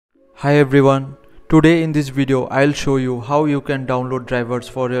Hi everyone, today in this video I'll show you how you can download drivers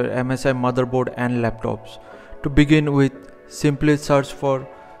for your MSI motherboard and laptops. To begin with, simply search for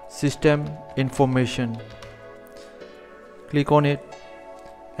system information. Click on it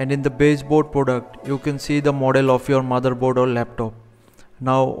and in the baseboard product you can see the model of your motherboard or laptop.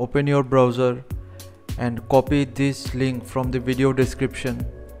 Now open your browser and copy this link from the video description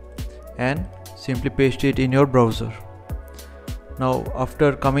and simply paste it in your browser. Now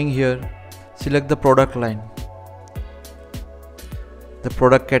after coming here, select the product line, the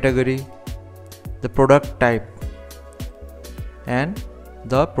product category, the product type and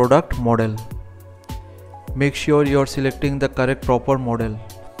the product model. Make sure you are selecting the correct proper model.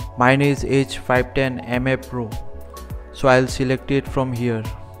 Mine is H510 MA Pro, so I'll select it from here.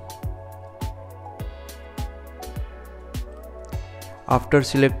 After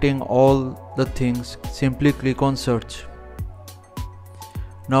selecting all the things, simply click on search.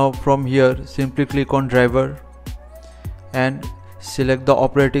 Now from here simply click on driver and select the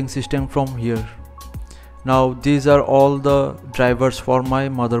operating system from here. Now these are all the drivers for my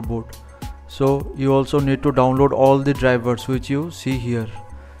motherboard. So you also need to download all the drivers which you see here.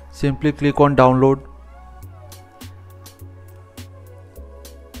 Simply click on download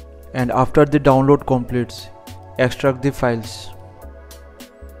and after the download completes, extract the files.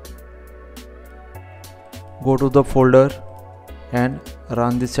 Go to the folder and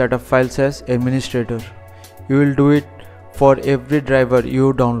run the setup files as administrator. You will do it for every driver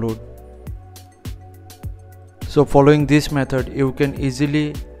you download. So following this method you can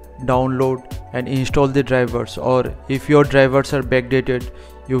easily download and install the drivers, or if your drivers are backdated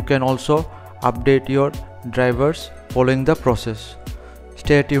you can also update your drivers following the process.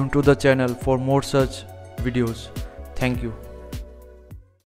 Stay tuned to the channel for more such videos. Thank you.